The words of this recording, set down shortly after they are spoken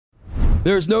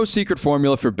There is no secret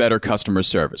formula for better customer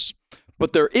service,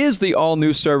 but there is the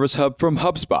all-new Service Hub from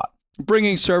HubSpot,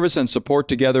 bringing service and support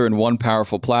together in one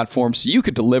powerful platform so you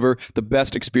can deliver the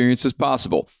best experiences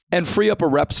possible and free up a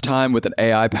rep's time with an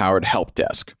AI-powered help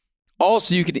desk.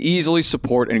 Also, you can easily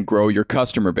support and grow your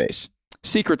customer base.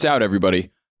 Secrets out,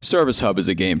 everybody. Service Hub is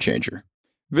a game changer.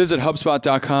 Visit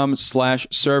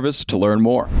HubSpot.com/service to learn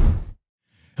more.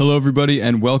 Hello, everybody,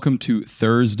 and welcome to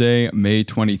Thursday, May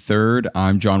 23rd.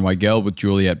 I'm John Weigell with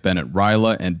Juliet, Bennet,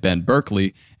 Ryla, and Ben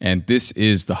Berkeley, and this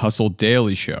is the Hustle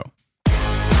Daily Show.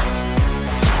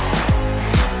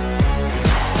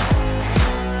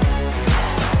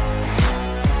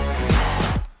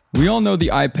 We all know the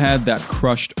iPad that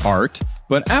crushed art,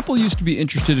 but Apple used to be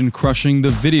interested in crushing the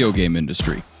video game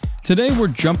industry. Today, we're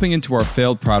jumping into our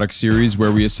failed product series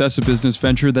where we assess a business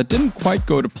venture that didn't quite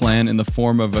go to plan in the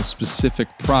form of a specific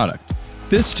product.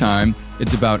 This time,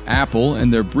 it's about Apple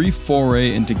and their brief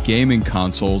foray into gaming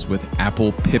consoles with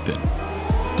Apple Pippin.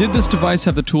 Did this device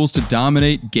have the tools to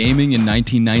dominate gaming in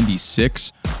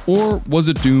 1996, or was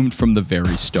it doomed from the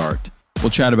very start? We'll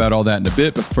chat about all that in a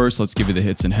bit, but first, let's give you the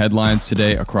hits and headlines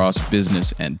today across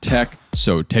business and tech.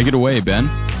 So take it away, Ben.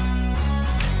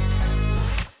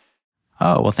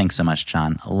 Oh, well, thanks so much,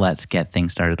 John. Let's get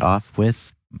things started off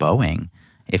with Boeing.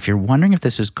 If you're wondering if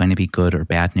this is going to be good or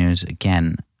bad news,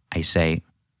 again, I say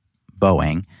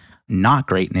Boeing. Not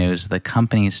great news. The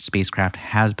company's spacecraft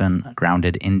has been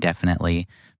grounded indefinitely.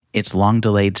 Its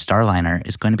long-delayed Starliner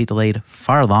is going to be delayed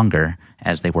far longer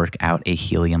as they work out a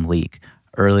helium leak.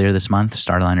 Earlier this month,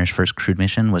 Starliner's first crewed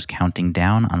mission was counting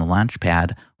down on the launch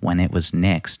pad when it was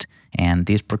nixed. And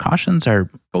these precautions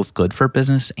are both good for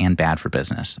business and bad for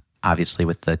business. Obviously,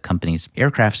 with the company's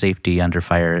aircraft safety under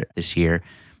fire this year,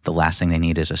 the last thing they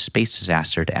need is a space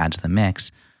disaster to add to the mix.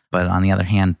 But on the other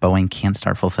hand, Boeing can't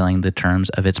start fulfilling the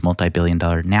terms of its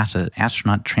multi-billion-dollar NASA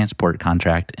astronaut transport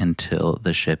contract until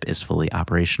the ship is fully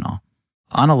operational.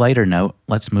 On a lighter note,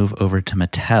 let's move over to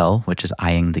Mattel, which is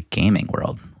eyeing the gaming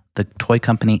world. The toy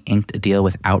company inked a deal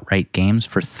with Outright Games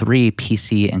for 3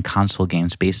 PC and console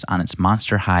games based on its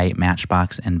Monster High,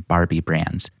 Matchbox, and Barbie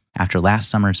brands. After last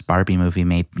summer's Barbie movie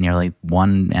made nearly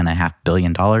 $1.5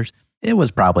 billion, it was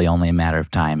probably only a matter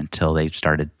of time until they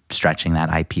started stretching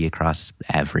that IP across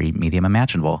every medium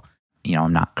imaginable. You know,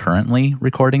 I'm not currently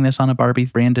recording this on a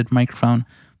Barbie-branded microphone,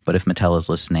 but if Mattel is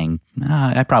listening,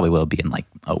 I probably will be in like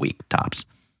a week tops.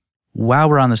 While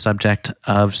we're on the subject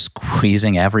of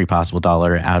squeezing every possible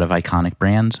dollar out of iconic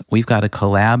brands, we've got a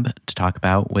collab to talk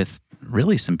about with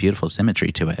really some beautiful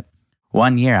symmetry to it.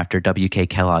 1 year after WK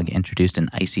Kellogg introduced an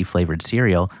Icee-flavored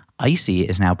cereal, Icee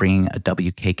is now bringing a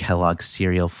WK Kellogg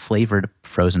cereal-flavored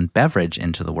frozen beverage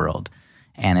into the world.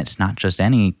 And it's not just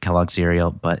any Kellogg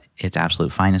cereal, but its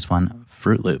absolute finest one,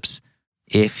 Froot Loops.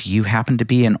 If you happen to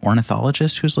be an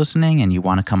ornithologist who's listening and you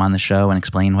want to come on the show and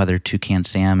explain whether Toucan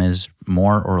Sam is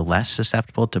more or less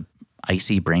susceptible to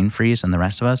icy brain freeze than the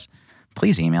rest of us,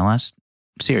 please email us.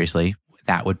 Seriously,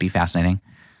 that would be fascinating.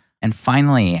 And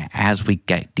finally, as we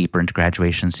get deeper into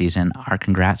graduation season, our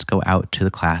congrats go out to the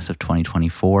class of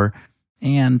 2024,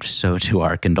 and so do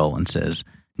our condolences.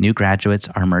 New graduates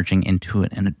are merging into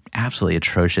an absolutely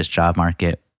atrocious job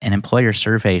market. An employer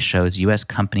survey shows U.S.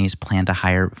 companies plan to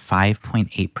hire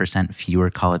 5.8%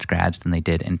 fewer college grads than they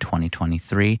did in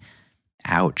 2023.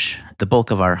 Ouch. The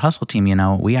bulk of our hustle team,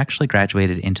 we actually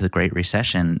graduated into the Great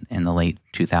Recession in the late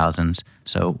 2000s,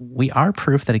 so we are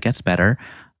proof that it gets better,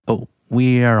 but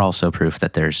we are also proof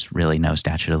that there's really no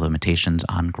statute of limitations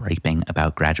on griping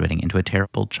about graduating into a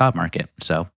terrible job market.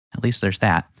 So at least there's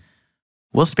that.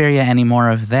 We'll spare you any more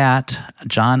of that.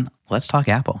 John, let's talk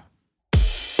Apple.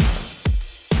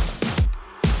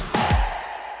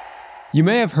 You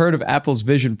may have heard of Apple's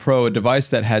Vision Pro, a device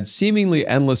that had seemingly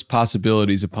endless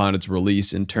possibilities upon its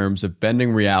release in terms of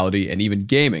bending reality and even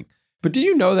gaming. But did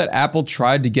you know that Apple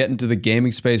tried to get into the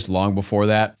gaming space long before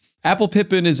that? Apple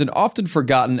Pippin is an often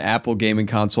forgotten Apple gaming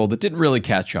console that didn't really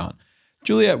catch on.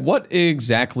 Juliet, what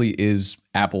exactly is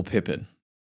Apple Pippin?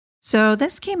 So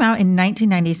this came out in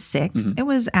 1996. It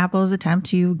was Apple's attempt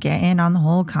to get in on the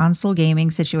whole console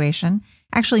gaming situation.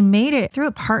 Actually made it through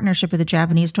a partnership with a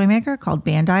Japanese toy maker called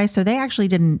Bandai. So they actually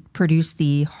didn't produce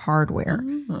the hardware.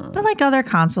 But like other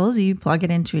consoles, you plug it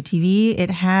into a TV.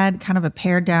 It had kind of a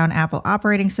pared down Apple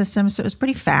operating system. So it was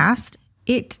pretty fast.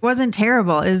 It wasn't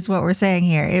terrible is what we're saying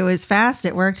here. It was fast.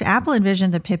 It worked. Apple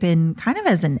envisioned the Pippin kind of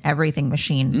as an everything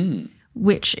machine.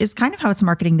 Which is kind of how it's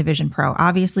marketing the Vision Pro.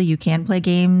 Obviously, you can play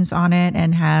games on it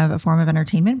and have a form of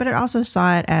entertainment, but it also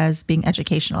saw it as being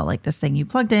educational, like this thing you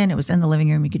plugged in. It was in the living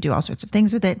room. You could do all sorts of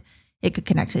things with it. It could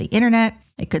connect to the internet.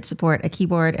 It could support a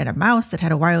keyboard and a mouse that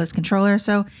had a wireless controller.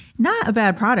 So not a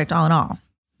bad product all in all.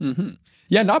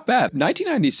 Yeah, not bad.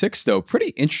 1996, though, pretty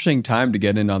interesting time to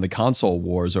get in on the console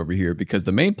wars over here because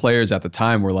the main players at the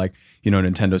time were like,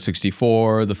 Nintendo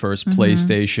 64, the first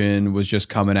PlayStation was just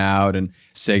coming out, and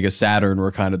Sega Saturn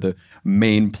were kind of the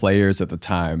main players at the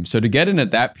time. So to get in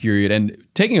at that period and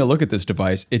taking a look at this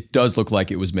device, it does look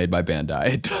like it was made by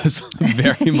Bandai. It does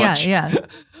very much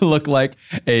look like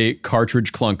a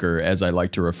cartridge clunker, as I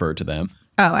like to refer to them.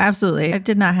 Oh, absolutely. It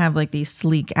did not have like these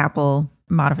sleek Apple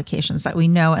modifications that we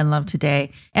know and love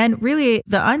today. And really,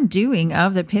 the undoing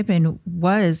of the Pippin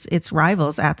was its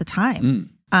rivals at the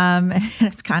time.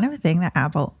 It's kind of a thing that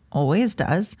Apple always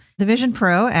does. The Vision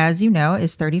Pro, as you know,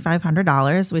 is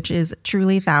 $3,500, which is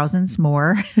truly thousands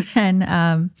more than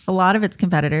a lot of its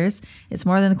competitors. It's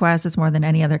more than the Quest. It's more than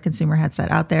any other consumer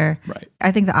headset out there. Right.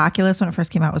 I think the Oculus, when it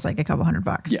first came out, was like a couple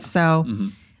 $100. Yeah. So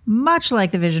much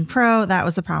like the Vision Pro, that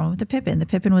was the problem with the Pippin. The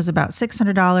Pippin was about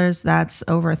 $600. That's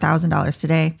over $1,000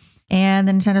 today. And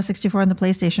the Nintendo 64 and the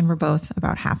PlayStation were both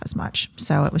about half as much.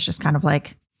 So it was just kind of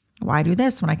like, why do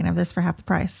this when I can have this for half the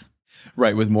price?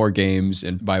 Right, with more games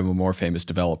and by a more famous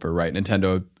developer, right?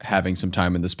 Nintendo having some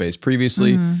time in the space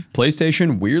previously.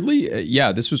 PlayStation, weirdly,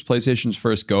 this was PlayStation's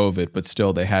first go of it, but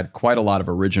still they had quite a lot of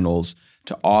originals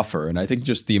to offer. And I think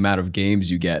just the amount of games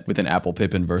you get with an Apple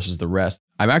Pippin versus the rest,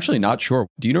 I'm actually not sure.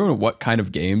 Do you know what kind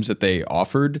of games that they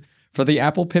offered for the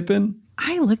Apple Pippin?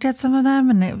 I looked at some of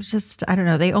them and it was just, I don't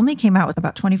know. They only came out with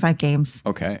about 25 games.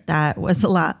 Okay. That was a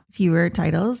lot fewer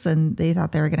titles than they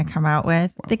thought they were going to come out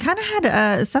with. Wow. They kind of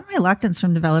had some reluctance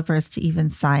from developers to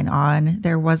even sign on.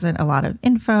 There wasn't a lot of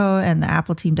info and the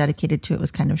Apple team dedicated to it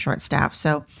was kind of short-staffed.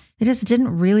 So they just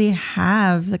didn't really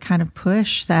have the kind of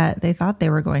push that they thought they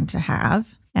were going to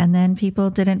have. And then people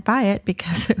didn't buy it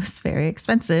because it was very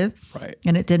expensive. Right.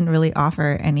 And it didn't really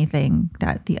offer anything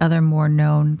that the other more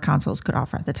known consoles could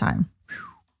offer at the time.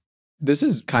 This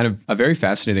is kind of a very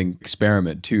fascinating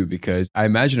experiment too, because I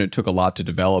imagine it took a lot to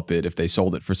develop it if they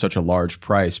sold it for such a large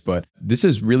price. But this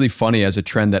is really funny as a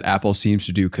trend that Apple seems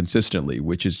to do consistently,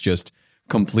 which is just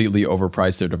completely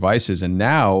overprice their devices. And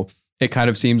now it kind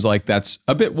of seems like that's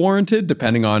a bit warranted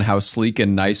depending on how sleek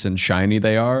and nice and shiny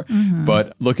they are.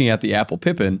 But looking at the Apple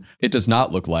Pippin, it does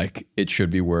not look like it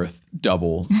should be worth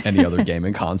double any other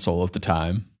gaming console of the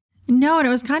time. No, and it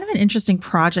was kind of an interesting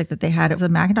project that they had. It was a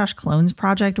Macintosh clones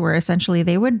project where essentially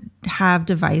they would have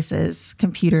devices,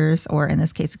 computers, or in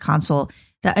this case, a console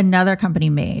that another company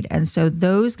made. And so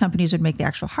those companies would make the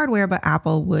actual hardware, but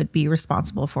Apple would be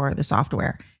responsible for the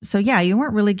software. So yeah, you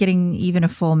weren't really getting even a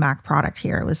full Mac product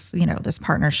here. It was, this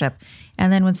partnership.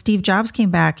 And then when Steve Jobs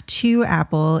came back to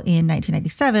Apple in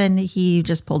 1997, he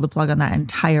just pulled the plug on that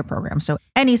entire program. So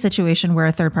any situation where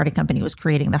a third-party company was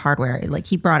creating the hardware, like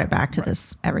he brought it back to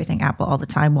this everything Apple all the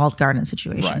time, walled garden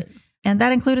situation. Right. And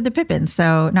that included the Pippin.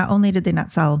 So not only did they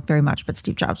not sell very much, but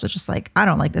Steve Jobs was just like, I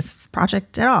don't like this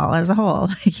project at all as a whole.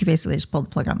 He basically just pulled the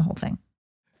plug on the whole thing.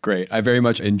 Great. I very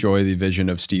much enjoy the vision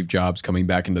of Steve Jobs coming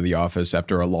back into the office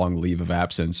after a long leave of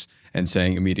absence and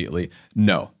saying immediately,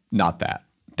 no, not that.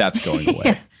 That's going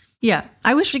away. Yeah.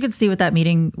 I wish we could see what that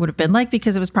meeting would have been like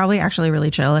because it was probably actually really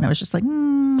chill. And it was just like,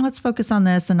 let's focus on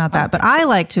this and not that. But I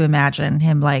like to imagine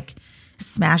him like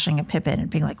smashing a Pippin and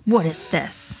being like, what is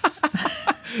this?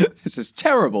 This is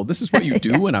terrible. This is what you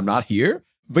do when I'm not here.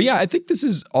 But yeah, I think this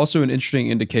is also an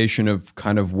interesting indication of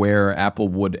kind of where Apple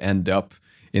would end up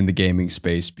in the gaming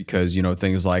space because,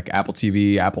 things like Apple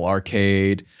TV, Apple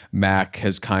Arcade, Mac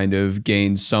has kind of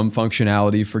gained some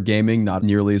functionality for gaming, not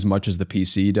nearly as much as the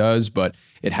PC does, but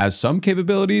it has some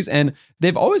capabilities. And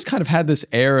they've always kind of had this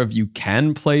air of you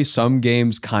can play some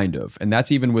games kind of. And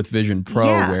that's even with Vision Pro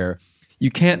where you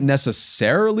can't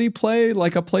necessarily play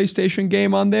like a PlayStation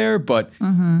game on there, but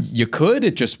you could.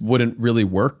 It just wouldn't really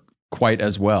work quite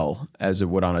as well as it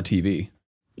would on a TV.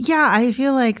 Yeah, I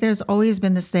feel like there's always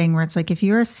been this thing where it's like if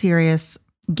you're a serious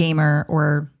gamer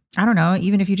or, I don't know,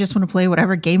 even if you just want to play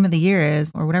whatever game of the year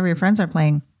is or whatever your friends are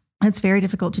playing, it's very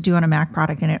difficult to do on a Mac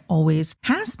product, and it always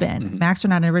has been. Macs were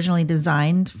not originally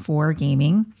designed for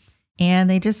gaming.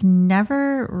 And they just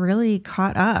never really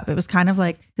caught up. It was kind of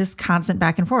like this constant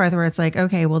back and forth where it's like,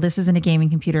 okay, well, this isn't a gaming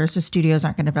computer, so studios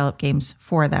aren't going to develop games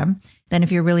for them. Then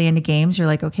if you're really into games, you're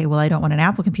like, okay, well, I don't want an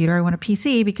Apple computer. I want a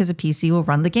PC because a PC will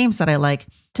run the games that I like.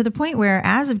 To the point where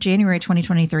as of January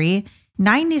 2023,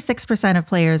 96% of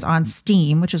players on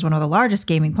Steam, which is one of the largest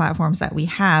gaming platforms that we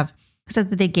have,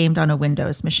 said that they gamed on a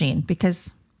Windows machine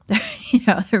because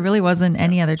there really wasn't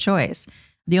any other choice.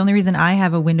 The only reason I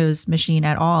have a Windows machine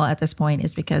at all at this point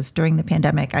is because during the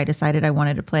pandemic, I decided I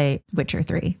wanted to play Witcher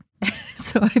 3.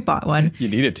 So I bought one. You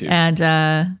needed to. And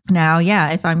now,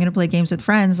 if I'm going to play games with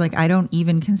friends, like I don't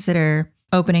even consider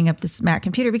opening up this Mac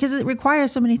computer because it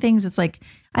requires so many things. It's like,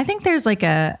 I think there's like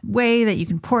a way that you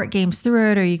can port games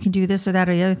through it, or you can do this or that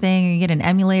or the other thing, or you get an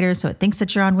emulator so it thinks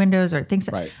that you're on Windows, or it thinks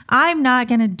that Right. I'm not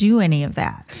going to do any of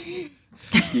that.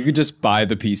 You could just buy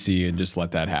the PC and just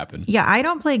let that happen. Yeah, I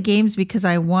don't play games because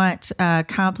I want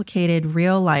complicated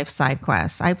real life side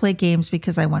quests. I play games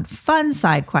because I want fun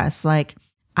side quests, like,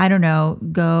 I don't know,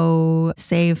 go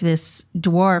save this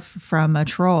dwarf from a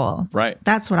troll. Right.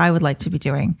 That's what I would like to be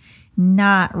doing,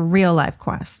 not real life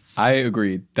quests. I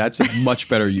agree. That's a much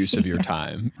better use of your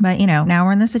time. But, now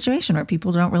we're in this situation where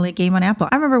people don't really game on Apple.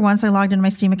 I remember once I logged into my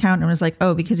Steam account and it was like,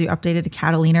 oh, because you updated to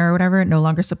Catalina or whatever, it no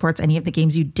longer supports any of the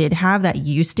games you did have that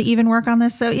used to even work on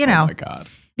this. So, Oh my God.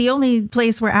 The only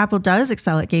place where Apple does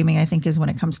excel at gaming, I think, is when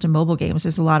it comes to mobile games.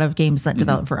 There's a lot of games that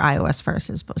develop for iOS first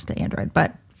as opposed to Android.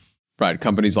 But Right.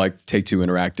 Companies like Take-Two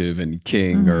Interactive and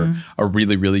King are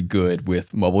really, really good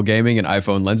with mobile gaming, and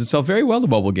iPhone lends itself very well to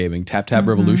mobile gaming. Tap Tab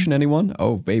Revolution, anyone?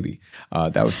 Oh, baby.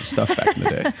 That was the stuff back in the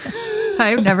day.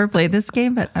 I've never played this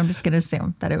game, but I'm just going to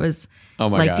assume that it was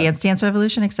like God. Dance Dance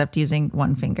Revolution, except using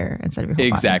one finger instead of your whole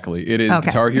Exactly. It is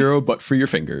Guitar Hero, but for your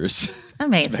fingers.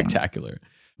 Amazing. Spectacular.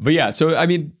 But yeah, so I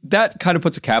mean, that kind of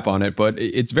puts a cap on it, but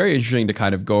it's very interesting to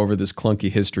kind of go over this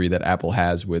clunky history that Apple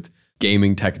has with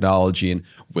gaming technology, and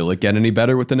will it get any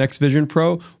better with the next Vision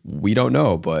Pro? We don't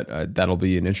know, but that'll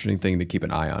be an interesting thing to keep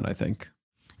an eye on, I think.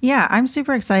 Yeah, I'm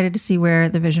super excited to see where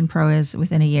the Vision Pro is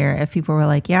within a year. If people were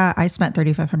like, yeah, I spent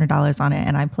 $3,500 on it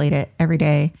and I played it every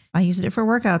day. I use it for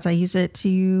workouts. I use it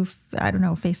to, I don't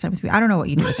know, FaceTime with me. I don't know what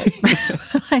you do with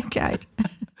it.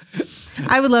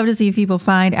 I would love to see people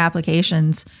find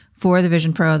applications for the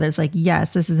Vision Pro that's like,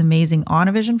 yes, this is amazing on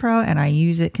a Vision Pro, and I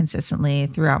use it consistently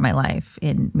throughout my life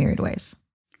in myriad ways.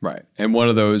 Right. And one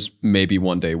of those maybe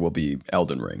one day will be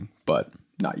Elden Ring, but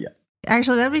not yet.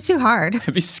 Actually, that'd be too hard.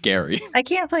 That'd be scary. I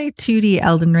can't play 2D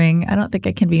Elden Ring. I don't think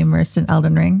I can be immersed in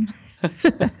Elden Ring.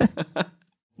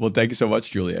 Well, thank you so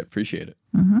much, Juliet. Appreciate it.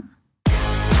 Mm-hmm.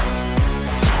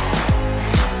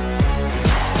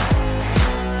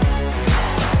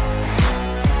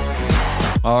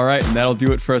 All right, and that'll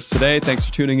do it for us today. Thanks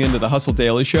for tuning in to the Hustle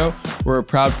Daily Show. We're a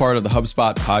proud part of the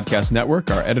HubSpot Podcast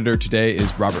Network. Our editor today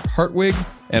is Robert Hartwig,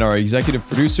 and our executive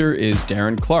producer is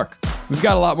Darren Clark. We've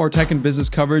got a lot more tech and business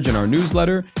coverage in our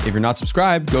newsletter. If you're not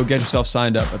subscribed, go get yourself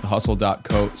signed up at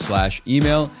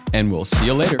thehustle.co/email, and we'll see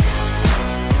you later.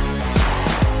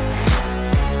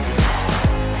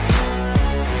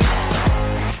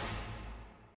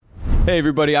 Hey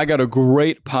everybody, I got a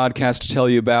great podcast to tell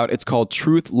you about. It's called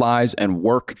Truth, Lies, and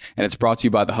Work, and it's brought to you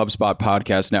by the HubSpot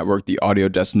Podcast Network, the audio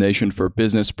destination for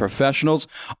business professionals.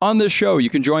 On this show,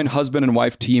 you can join husband and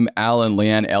wife team Al and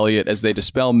Leanne Elliott as they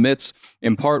dispel myths,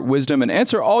 impart wisdom, and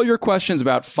answer all your questions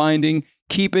about finding,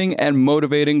 keeping, and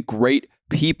motivating great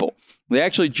people. They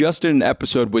actually just did an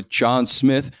episode with John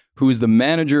Smith, who is the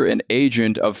manager and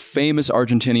agent of famous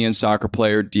Argentinian soccer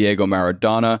player Diego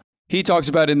Maradona. He talks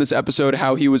about in this episode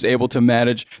how he was able to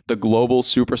manage the global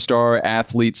superstar,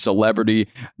 athlete, celebrity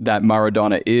that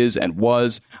Maradona is and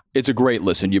was. It's a great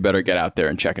listen. You better get out there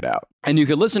and check it out. And you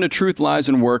can listen to Truth, Lies,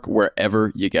 and Work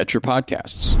wherever you get your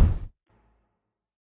podcasts.